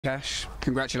Cash,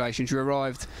 congratulations. You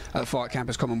arrived at fight camp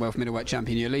as Commonwealth Middleweight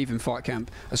Champion. You're leaving fight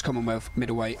camp as Commonwealth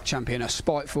Middleweight Champion. A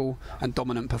spiteful and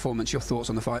dominant performance. Your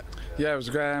thoughts on the fight? Yeah, it was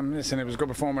listen, it was a good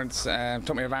performance.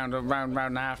 Took me around round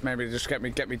and a half maybe to just get me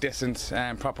distance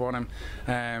proper on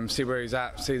him, see where he's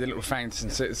at, see the little feints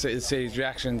and see his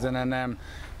reactions, and then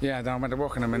yeah, then I went to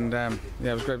work on him, and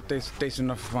yeah, it was great, decent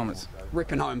enough performance.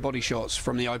 Ripping home body shots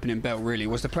from the opening bell, really.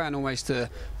 Was the plan always to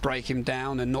break him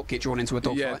down and not get drawn into a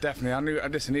dogfight? Yeah, definitely. I knew,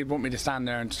 listen, he'd want me to stand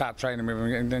there and start training with him,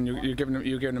 and then you're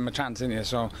giving him a chance, innit you?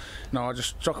 So, no, I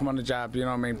just struck him on the jab, you know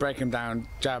what I mean, break him down,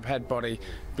 jab, head, body,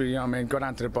 you know what I mean, go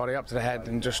down to the body, up to the head,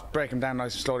 and just break him down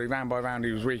nice and slowly, round by round.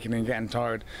 He was weakening, getting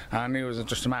tired, and I knew it was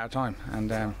just a matter of time,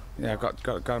 and yeah, got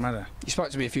him out of there. You spoke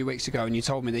to me a few weeks ago and you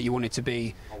told me that you wanted to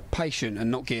be patient and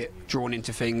not get drawn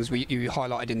into things. You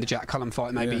highlighted in the Jack Cullen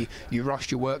fight, maybe you rushed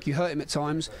your work, you hurt him at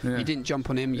times, you didn't jump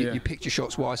on him, you picked your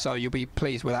shots wise, so you'll be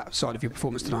pleased with that side of your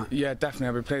performance tonight. Yeah, definitely,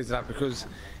 I'll be pleased with that, because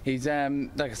he's,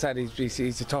 like I said,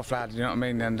 he's a tough lad, you know what I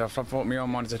mean, and if I fought me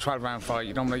on one, it's a 12-round fight,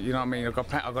 you know what I mean, I've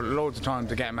got loads of time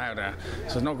to get him out there,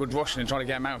 so it's no good rushing and trying to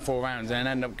get him out in 4 rounds and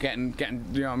end up getting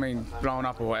you know what I mean, blown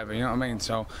up or whatever, you know what I mean,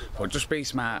 so but just be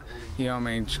smart, you know what I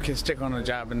mean, just stick on the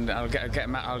jab and I'll get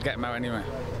him out anyway.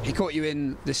 He caught you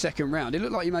in the second round. It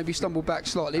looked like you maybe stumbled back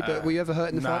slightly, but were you ever hurt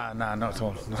in the fight? Nah, not at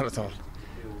all, not at all.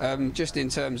 Just in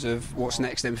terms of what's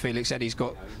next then, Felix said he's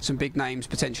got some big names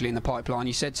potentially in the pipeline.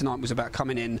 You said tonight was about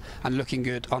coming in and looking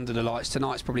good under the lights.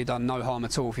 Tonight's probably done no harm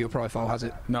at all for your profile, has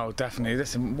it? No, definitely.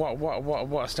 Listen,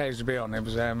 what a stage to be on. It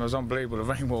was unbelievable.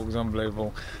 The ring walk was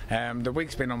unbelievable. The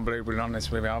week's been unbelievable, to be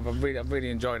honest with you. I've really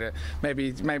enjoyed it.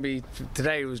 Maybe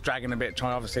today was dragging a bit,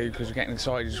 obviously, because you're getting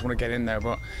excited, you just want to get in there.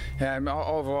 But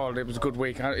overall, it was a good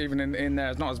week. Even in there,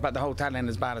 it's not as bad. The hotel ain't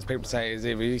as bad as people say it is.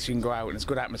 At least you can go out, and it's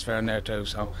good atmosphere in there too.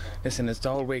 So. Listen, the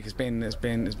whole week has been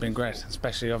great,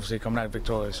 especially obviously coming out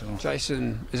victorious. So.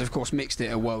 Jason has of course mixed it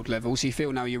at world levels. So you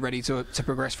feel now you're ready to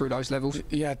progress through those levels?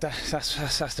 Yeah,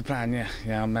 that's the plan.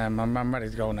 Yeah, I'm ready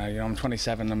to go now. You know, I'm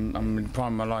 27. I'm in the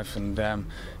prime of my life, and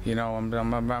you know,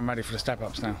 I'm ready for the step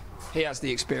ups now. He has the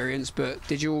experience, but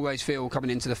did you always feel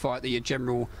coming into the fight that your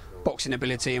general boxing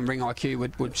ability and ring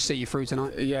IQ would see you through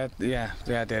tonight? Yeah,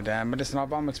 I did. But listen,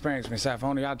 I'm experienced myself. I've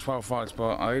only had 12 fights,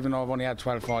 but even though I've only had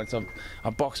 12 fights,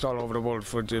 I've boxed all over the world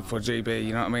for GB.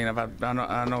 You know what I mean?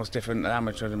 I know it's different,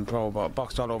 amateur than pro, but I've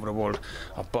boxed all over the world.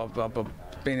 I've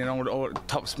been in all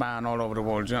top span all over the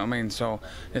world. You know what I mean? So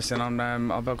listen,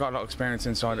 I've got a lot of experience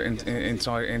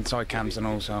inside camps and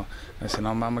all. So listen,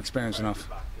 I'm experienced enough.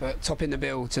 But topping the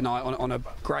bill tonight on a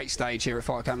great stage here at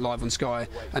Fight Camp live on Sky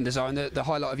and DAZN, the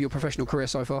highlight of your professional career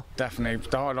so far? Definitely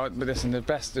the highlight, but listen, the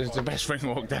best ring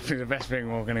walk, definitely the best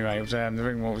ring walk anyway. It was, the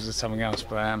ring walk was just something else,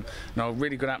 but no,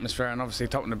 really good atmosphere, and obviously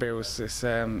topping the bill it's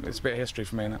a bit of history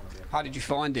for me now. How did you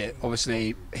find it?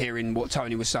 Obviously hearing what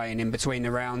Tony was saying in between the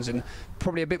rounds, and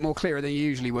probably a bit more clearer than you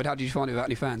usually would. How did you find it without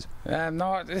any fans?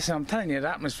 No, listen, I'm telling you, the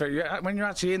atmosphere. When you're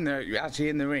actually in there, you're actually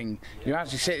in the ring. You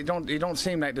actually sit. You don't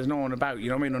seem like there's no one about. You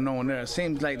know what I mean? Or no one there. It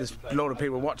seems like there's a load of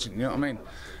people watching. You know what I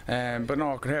mean? But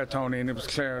no, I could hear Tony, and it was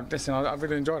clear. Listen, I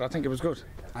really enjoyed it. I think it was good.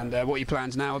 And what are your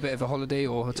plans now? A bit of a holiday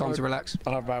or a time to relax?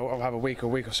 I'll have a week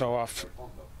or so off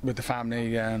with the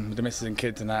family, with the missus and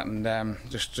kids and that, and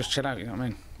just chill out. You know what I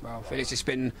mean? Well, Felix, it's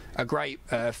been a great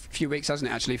few weeks,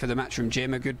 hasn't it, actually, for the Matchroom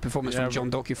Gym? A good performance from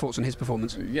John Dock. Your thoughts on his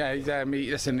performance? Yeah, he's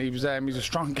a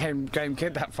strong game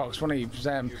kid, that Fox, wasn't he?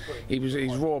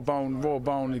 He's raw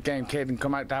bone, game kid, and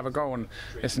come out to have a go. And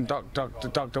listen, Doc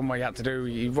done what he had to do.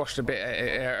 He rushed a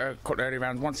bit, cut early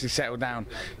rounds. Once he settled down,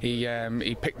 he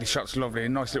picked the shots lovely. A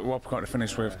nice little uppercut to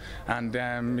finish with, and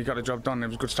he got the job done. It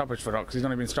was a good stoppage for Doc, because he's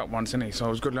only been stopped once, isn't he? So it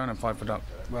was a good learning fight for Doc.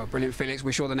 Well, brilliant, Felix.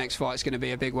 We're sure the next fight's going to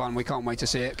be a big one. We can't wait to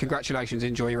see it. Congratulations,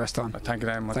 enjoy your rest time. Thank you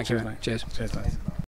very much. Thank you, mate. Cheers. Cheers, mate.